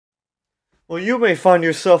Well, you may find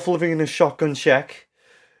yourself living in a shotgun shack.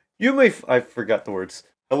 I forgot the words.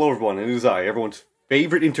 Hello everyone, it is I, everyone's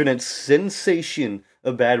favorite internet sensation,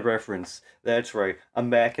 A Bad Reference. That's right, I'm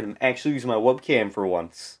back and I'm actually using my webcam for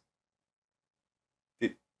once.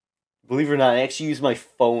 Believe it or not, I actually used my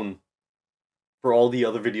phone for all the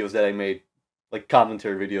other videos that I made. Like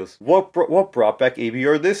commentary videos. What brought back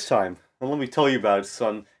ABR this time? Well, let me tell you about it,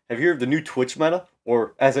 son. Have you heard of the new Twitch meta?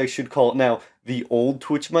 Or, as I should call it now, the old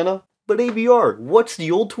Twitch meta? But ABR, what's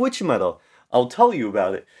the old Twitch meta? I'll tell you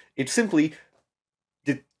about it. It's simply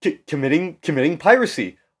committing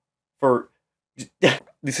piracy. For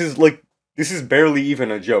this is barely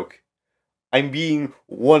even a joke. I'm being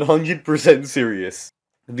 100% serious.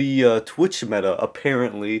 The Twitch meta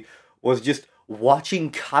apparently was just watching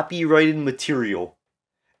copyrighted material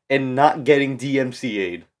and not getting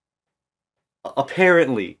DMCA'd.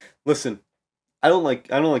 Apparently. Listen, I don't like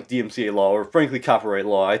DMCA law, or frankly copyright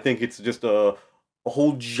law. I think it's just a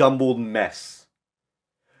whole jumbled mess.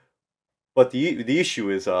 But the issue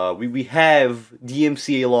is we have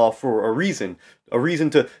DMCA law for a reason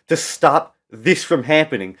to stop this from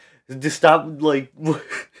happening, to stop like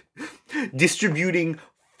distributing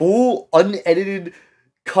full unedited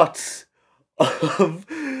cuts of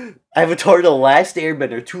Avatar: The Last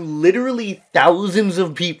Airbender to literally thousands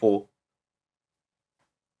of people.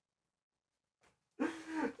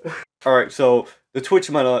 Alright, so the Twitch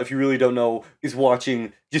meta, if you really don't know, is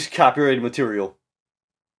watching just copyrighted material.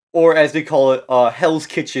 Or as they call it, Hell's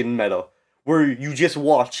Kitchen meta, where you just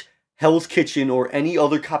watch Hell's Kitchen or any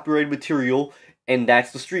other copyrighted material, and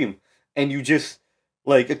that's the stream. And you just,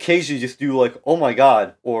 like, occasionally just do, like, oh my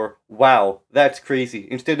god, or wow, that's crazy,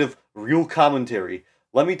 instead of real commentary.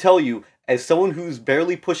 Let me tell you, as someone who's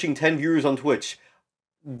barely pushing 10 viewers on Twitch,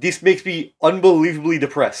 this makes me unbelievably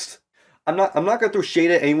depressed. I'm not gonna throw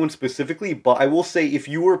shade at anyone specifically, but I will say if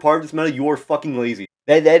you were a part of this meta, you are fucking lazy.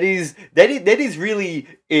 That is really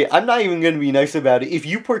it. I'm not even gonna be nice about it. If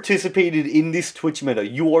you participated in this Twitch meta,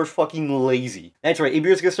 you are fucking lazy. That's right,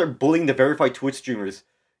 ABR's gonna start bullying the verified Twitch streamers.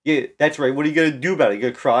 Yeah, that's right. What are you gonna do about it? You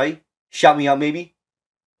gonna cry? Shout me out, maybe?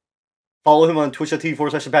 Follow him on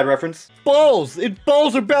twitch.tv/badreference. Balls!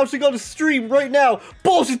 Balls are bouncing on the stream right now!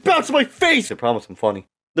 Balls is bouncing my face! I promise I'm funny.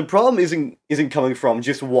 The problem isn't coming from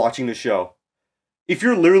just watching the show. If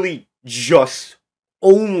you're literally just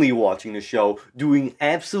only watching the show, doing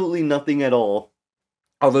absolutely nothing at all,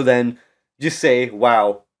 other than just say,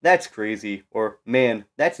 wow, that's crazy, or man,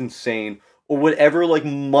 that's insane, or whatever like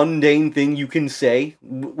mundane thing you can say,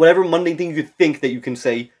 whatever mundane thing you could think that you can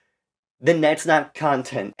say, then that's not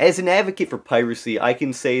content. As an advocate for piracy, I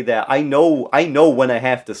can say that I know when I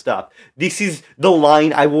have to stop. This is the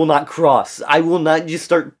line I will not cross. I will not just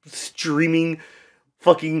start streaming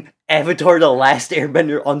fucking Avatar: The Last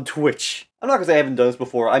Airbender on Twitch. I'm not gonna say I haven't done this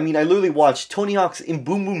before. I mean, I literally watched Tony Hawk's In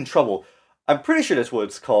Boom Boom Trouble. I'm pretty sure that's what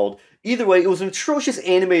it's called. Either way, it was an atrocious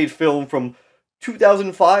animated film from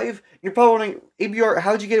 2005. You're probably wondering, ABR,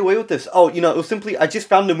 how'd you get away with this? Oh, you know, it was simply, I just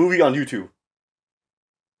found the movie on YouTube.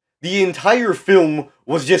 The entire film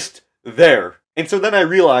was just there. And so then I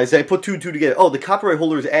realized, I put two and two together. Oh, the copyright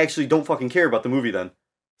holders actually don't fucking care about the movie then.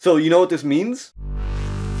 So you know what this means?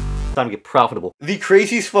 It's time to get profitable. The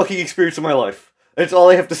craziest fucking experience of my life. That's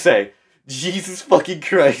all I have to say. Jesus fucking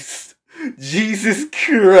Christ. Jesus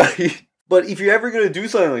Christ. But if you're ever gonna do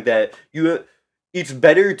something like that, it's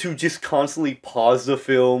better to just constantly pause the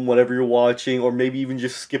film, whatever you're watching, or maybe even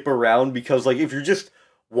just skip around, because like if you're just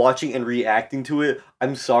watching and reacting to it,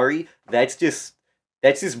 I'm sorry, that's just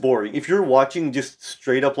boring. If you're watching just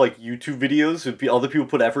straight up like YouTube videos and other people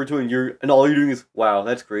put effort to it, and all you're doing is, wow,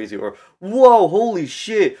 that's crazy, or whoa, holy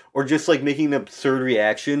shit, or just like making an absurd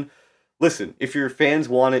reaction, listen, if your fans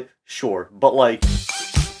want it, sure, but like,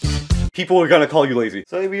 people are gonna call you lazy.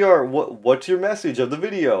 So ABR, what's your message of the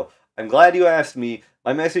video? I'm glad you asked me.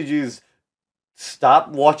 My message is, stop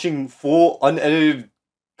watching full unedited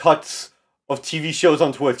cuts of TV shows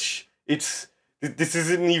on Twitch. This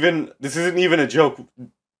isn't even a joke.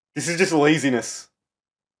 This is just laziness.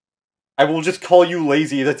 I will just call you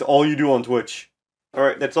lazy. That's all you do on Twitch.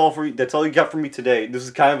 Alright, that's all you got from me today. This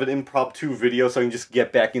is kind of an impromptu video, so I can just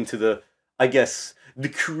get back into the, I guess, the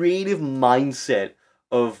creative mindset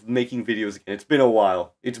of making videos again. It's been a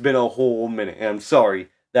while. It's been a whole minute, and I'm sorry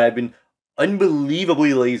that I've been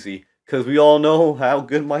unbelievably lazy, because we all know how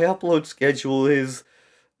good my upload schedule is.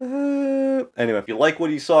 Anyway, if you like what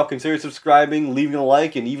you saw, consider subscribing, leaving a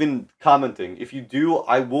like, and even commenting. If you do,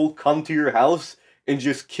 I will come to your house and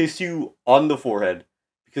just kiss you on the forehead.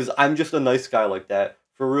 Because I'm just a nice guy like that.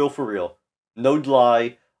 For real, for real. No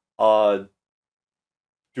lie. Do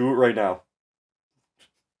it right now.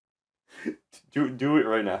 Do it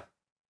right now.